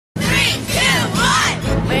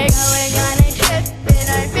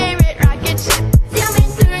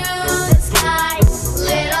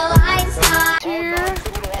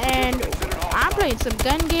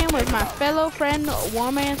fellow friend,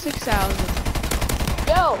 Warman 6000.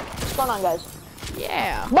 Yo, what's going on, guys?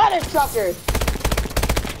 Yeah. Mother trucker.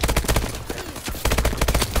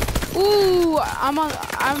 Ooh,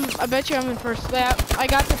 I bet you I'm in first. Yeah, I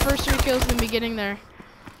got the first 3 kills in the beginning there.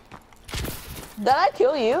 Did I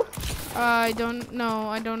kill you? I don't know.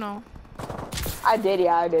 I don't know. I did,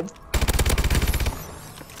 yeah, I did.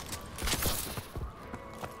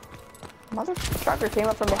 Mother trucker came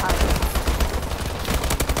up from behind me.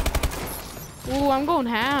 Ooh, I'm going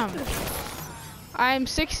ham. I'm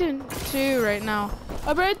 6-2 right now.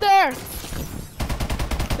 I'm right there.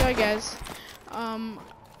 Sorry, guys. Damn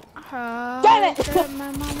it!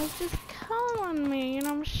 My mom was just calling me, you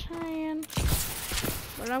know what I'm saying?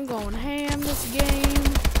 But I'm going ham this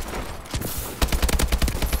game.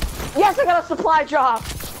 Yes, I got a supply drop.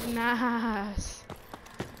 Nice.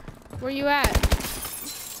 Where you at?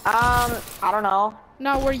 I don't know.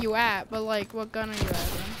 Not where you at, but like what gun are you at,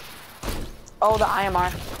 then? Oh, the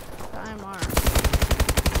IMR. The IMR.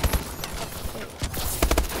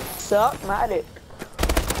 Suck my dick.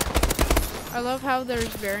 I love how there's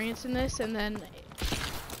variance in this, and then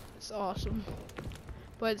it's awesome.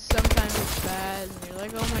 But sometimes it's bad, and you're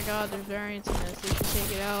like, oh my god, there's variance in this. They should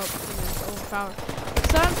take it out because it's overpowered.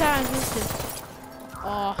 But sometimes it's just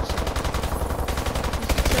awesome.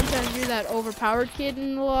 Sometimes you're that overpowered kid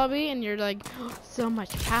in the lobby, and you're like, oh, so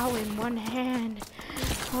much power in one hand.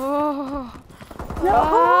 Oh. No.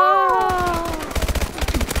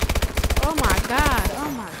 Oh my god.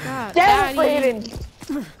 Oh my god. Damn, Daddy.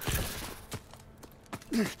 Brayden.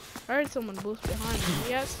 I heard someone boost behind me.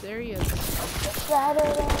 Yes, there he is.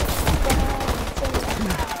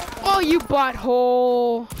 Oh, you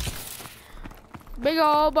butthole. Big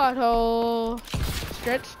ol' butthole.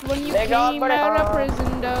 Stretched when you came out of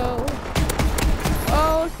prison, though.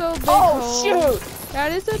 Oh, so big hole. Shoot.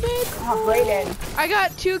 That is a big hole. Brayden. I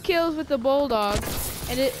got 2 kills with the bulldog,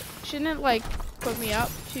 and it shouldn't like put me up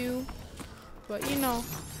to, but you know,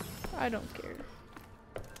 I don't care.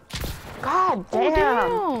 God damn.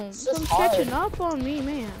 Oh, damn. Some catching up on me,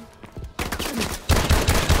 man.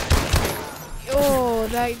 Oh,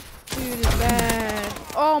 that dude is bad.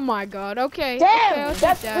 Oh my god. Okay. Damn.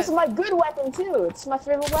 Okay, This is my good weapon too. It's my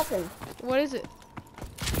favorite weapon. What is it?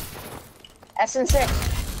 SN6.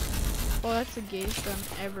 Oh, that's the gayest gun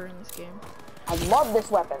ever in this game. I love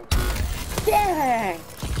this weapon. Dang.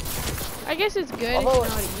 I guess it's good if you know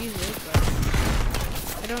how to use it, but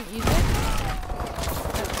I don't use it.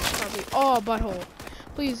 Oh, butthole.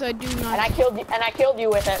 Please, I do not. And I killed you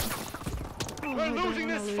with it. Oh, we're losing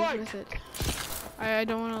this fight. I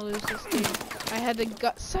don't want to lose this game. I had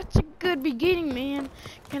such a good beginning, man.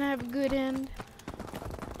 Can I have a good end?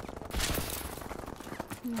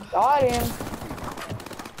 Got him.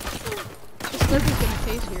 This slurp is gonna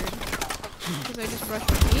taste weird. Because I just brushed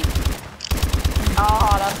my teeth.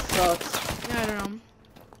 Oh, that sucks. Yeah, I don't know.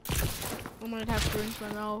 I'm gonna have to rinse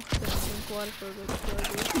my mouth and drink water for a bit.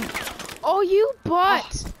 Oh, you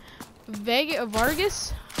butt!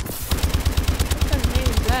 Vargas? What kind of name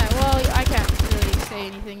is that? Well, I can't really say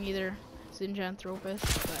anything either. Zinjanthropus,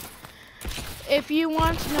 but if you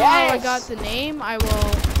want to know how I got the name, I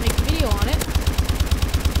will make a video on it.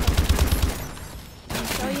 And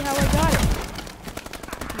tell you how I got it.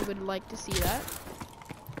 If you would like to see that.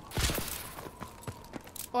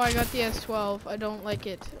 Oh, I got the S12. I don't like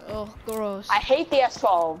it. Oh, gross. I hate the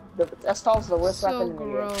S12. The S12 is the worst weapon in the game. So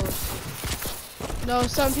gross. No,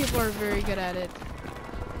 some people are very good at it.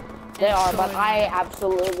 They are, but I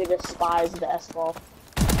absolutely despise the S12.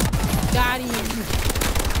 Got him.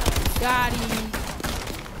 Got him.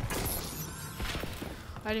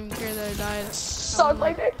 I didn't even care that I died. Suck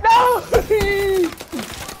like it. No!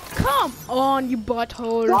 Come on, you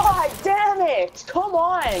butthole. God damn it! Come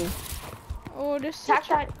on! Oh, this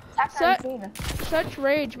such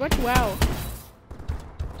rage. Much wow.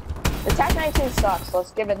 The TAC 19 sucks.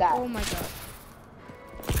 Let's give it that. Oh my god.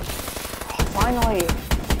 Finally.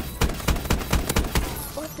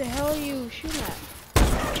 What the hell are you shooting at?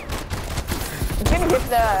 I'm gonna hit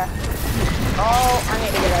the. Oh, I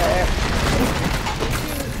need to get out of there.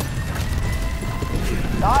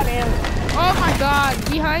 Got him. Oh my god,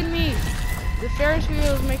 behind me. The Ferris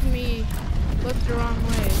wheel is making me look the wrong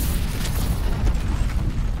way.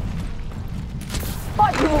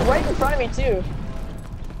 Fuck, you were right in front of me too.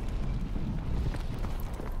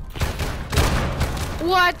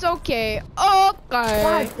 What? Okay.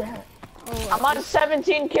 Okay. Oh, I'm on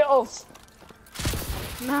 17 kills.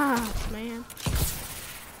 Nice, man.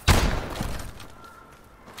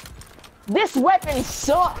 This weapon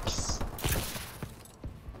sucks.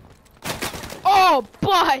 Oh,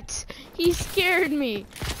 but he scared me.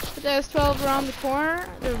 There's 12 around the corner.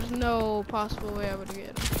 There was no possible way I would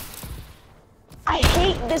get him. I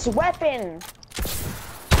hate this weapon.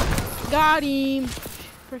 Got him.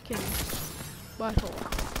 Freaking butthole.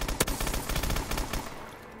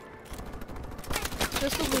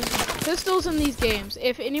 Pistols in these games.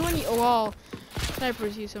 If anyone, well,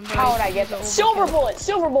 snipers use them. How would I get that? Silver bullet.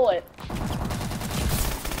 Silver bullet.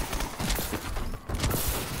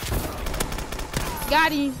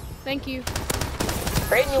 Got him. Thank you.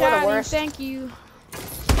 Brayden, you were the worst. Thank you.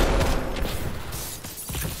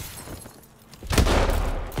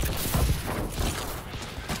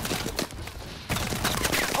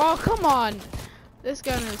 Oh, come on. This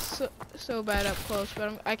gun is so bad up close,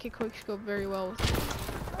 but I can quick scope very well with it.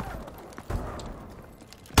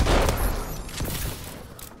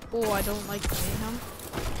 Oh, I don't like mayhem.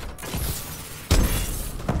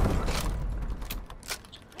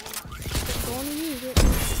 I'm going to use it.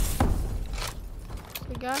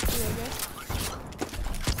 We got you, I guess.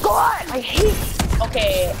 God, I hate.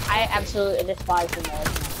 Okay, I absolutely despise the mode.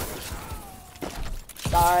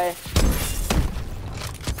 Sorry.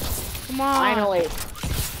 Come on. Finally.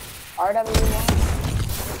 RW1.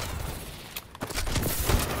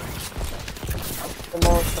 The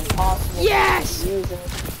most impossible. Yes! Using.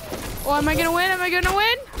 Oh, am I gonna win? Am I gonna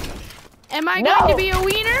win? Am I No! going to be a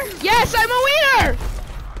wiener? Yes, I'm a wiener!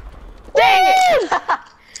 Dang it!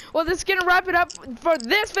 Well, that's gonna wrap it up for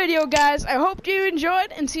this video, guys. I hope you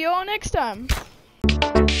enjoyed, and see you all next time.